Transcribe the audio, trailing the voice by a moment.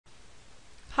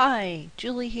Hi,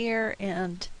 Julie here,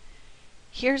 and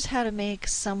here's how to make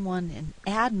someone an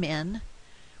admin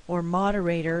or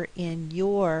moderator in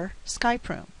your Skype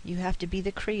room. You have to be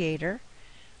the creator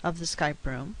of the Skype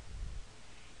room,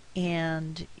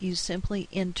 and you simply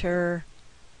enter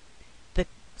the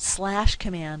 /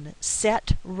 command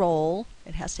set role.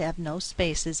 It has to have no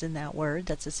spaces in that word.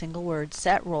 That's a single word.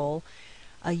 Set role,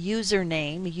 a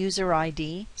username, a user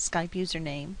ID, Skype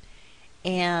username,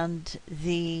 and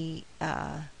the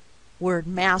word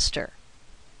master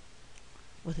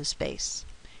with a space.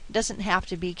 It doesn't have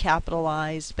to be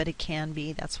capitalized, but it can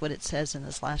be. That's what it says in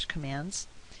the / commands.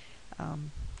 And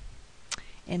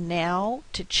now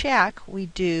to check, we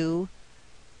do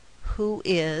who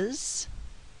is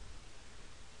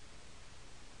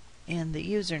and the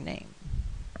username.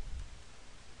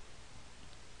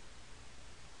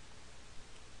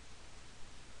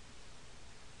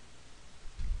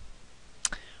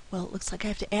 Well, it looks like I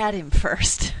have to add him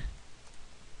first.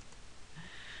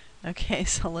 Okay,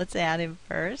 so let's add him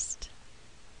first.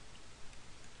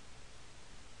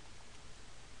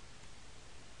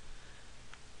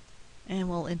 And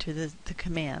we'll enter the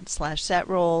command /set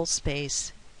role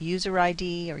space user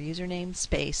ID or username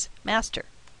space master.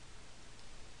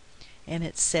 And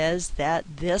it says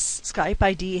that this Skype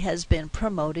ID has been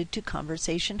promoted to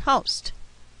conversation host.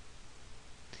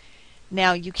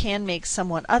 Now you can make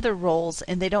someone other roles,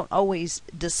 and they don't always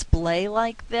display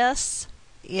like this.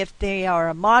 If they are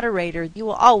a moderator, you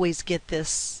will always get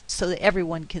this so that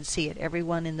everyone can see it.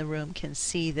 Everyone in the room can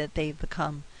see that they've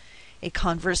become a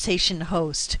conversation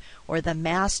host or the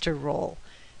master role.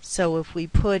 So if we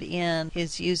put in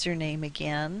his username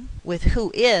again with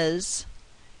who is,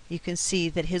 you can see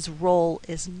that his role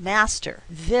is master.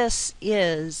 This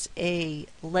is a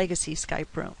legacy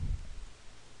Skype room.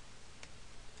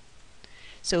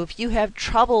 So if you have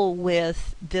trouble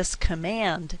with this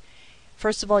command,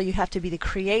 first of all, you have to be the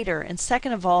creator, and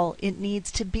second of all, it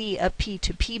needs to be a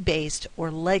P2P based or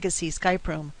legacy Skype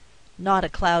room, not a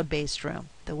cloud-based room.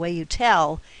 The way you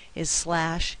tell is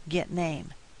 /getName.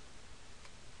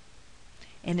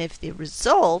 And if the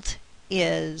result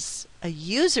is a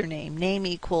username, name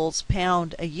equals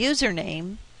pound a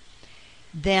username,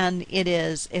 then it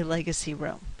is a legacy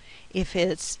room. If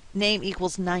it's name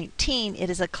equals 19, it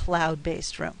is a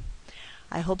cloud-based room.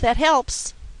 I hope that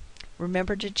helps.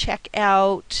 Remember to check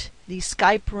out the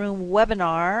Skype Room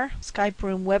webinar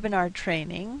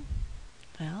training.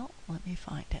 Well, let me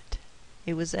find it.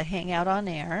 It was a Hangout on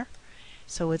Air,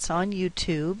 so it's on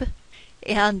YouTube.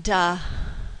 And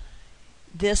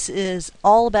this is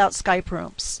all about Skype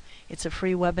rooms. It's a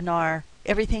free webinar.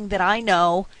 Everything that I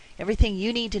know, everything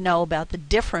you need to know about the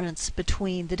difference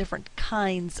between the different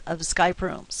kinds of Skype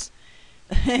rooms.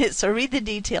 So read the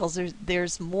details.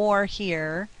 There's more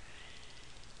here.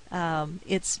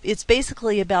 It's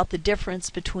basically about the difference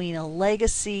between a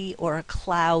legacy or a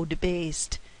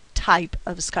cloud-based type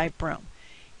of Skype room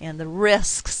and the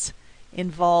risks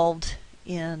involved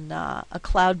in a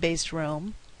cloud-based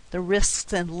room, the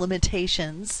risks and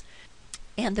limitations,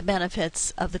 and the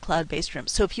benefits of the cloud-based room.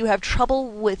 So if you have trouble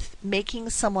with making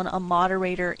someone a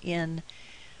moderator in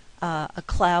a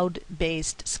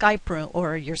cloud-based Skype room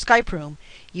or your Skype room,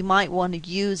 you might want to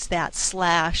use that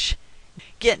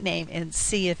 /getName and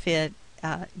see if it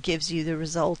gives you the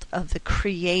result of the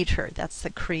creator. That's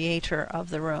the creator of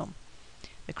the room,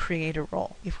 the creator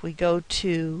role. If we go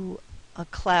to a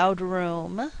cloud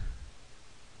room,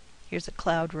 here's a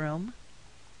cloud room.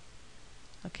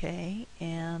 Okay,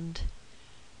 and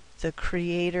the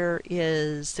creator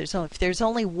is, if there's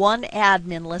only one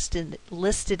admin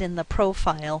listed in the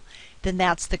profile, then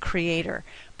that's the creator.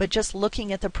 But just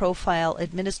looking at the profile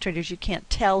administrators, you can't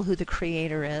tell who the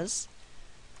creator is.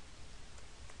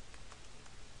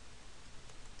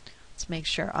 Let's make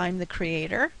sure I'm the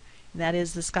creator. And that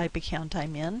is the Skype account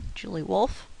I'm in, Julie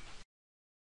Wolf.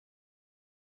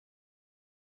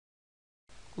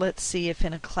 Let's see if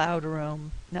in a cloud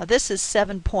room, now this is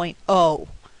 7.0.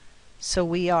 So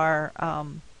we are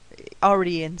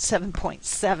already in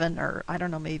 7.7, or I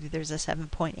don't know, maybe there's a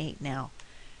 7.8 now.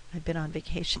 I've been on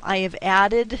vacation. I have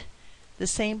added the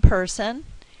same person,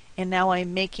 and now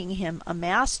I'm making him a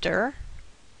master.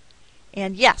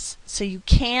 And yes, so you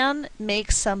can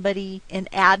make somebody an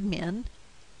admin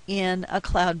in a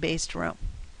cloud-based room.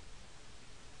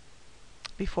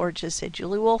 Before it just said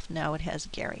Julie Wolf, now it has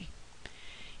Gary.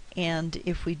 And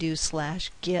if we do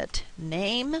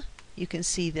 /getName, you can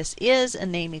see this is a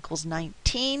name equals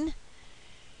 19,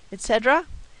 etc.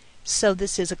 So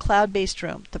this is a cloud-based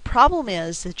room. The problem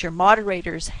is that your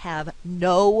moderators have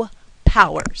no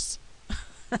powers.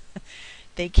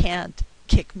 They can't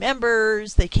kick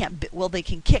members. They can't, well, they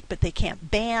can kick, but they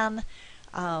can't ban.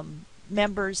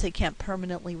 members. They can't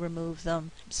permanently remove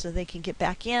them, so they can get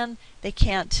back in. They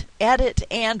can't edit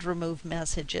and remove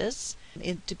messages.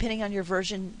 Depending on your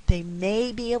version, they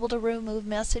may be able to remove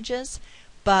messages,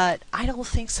 but I don't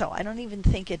think so. I don't even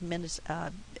think admins,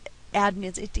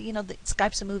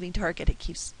 Skype's a moving target. It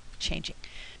keeps changing.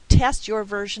 Test your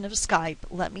version of Skype.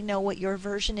 Let me know what your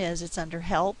version is. It's under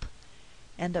Help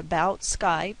and About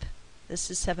Skype. This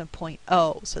is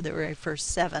 7.0, so the very first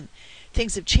 7.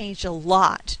 Things have changed a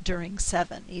lot during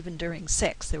 7, even during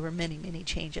 6. There were many, many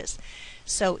changes.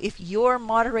 So if your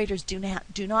moderators do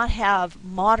not have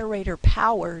moderator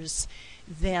powers,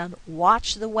 then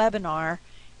watch the webinar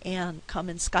and come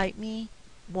and Skype me.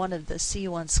 One of the See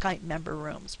You on Skype member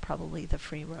rooms, probably the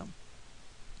free room.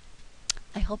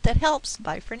 I hope that helps.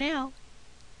 Bye for now.